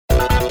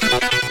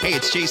Hey,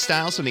 it's Jay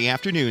Styles from the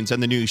afternoons on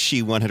the new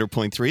She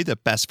 100.3, the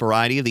best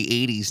variety of the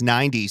 80s,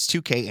 90s,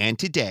 2K, and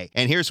today.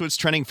 And here's what's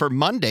trending for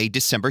Monday,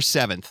 December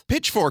 7th.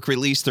 Pitchfork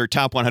released their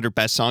top 100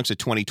 best songs of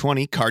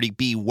 2020. Cardi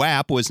B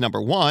WAP was number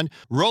one.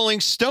 Rolling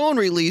Stone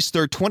released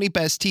their 20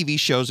 best TV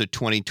shows of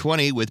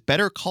 2020 with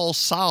Better Call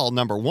Saul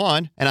number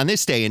one. And on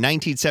this day in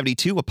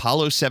 1972,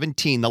 Apollo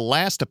 17, the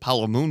last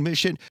Apollo moon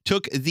mission,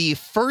 took the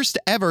first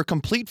ever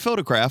complete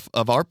photograph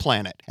of our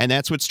planet. And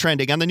that's what's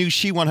trending on the new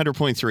She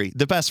 100.3,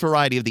 the best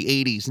variety of the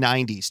 80s,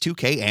 90s,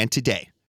 2K, and today.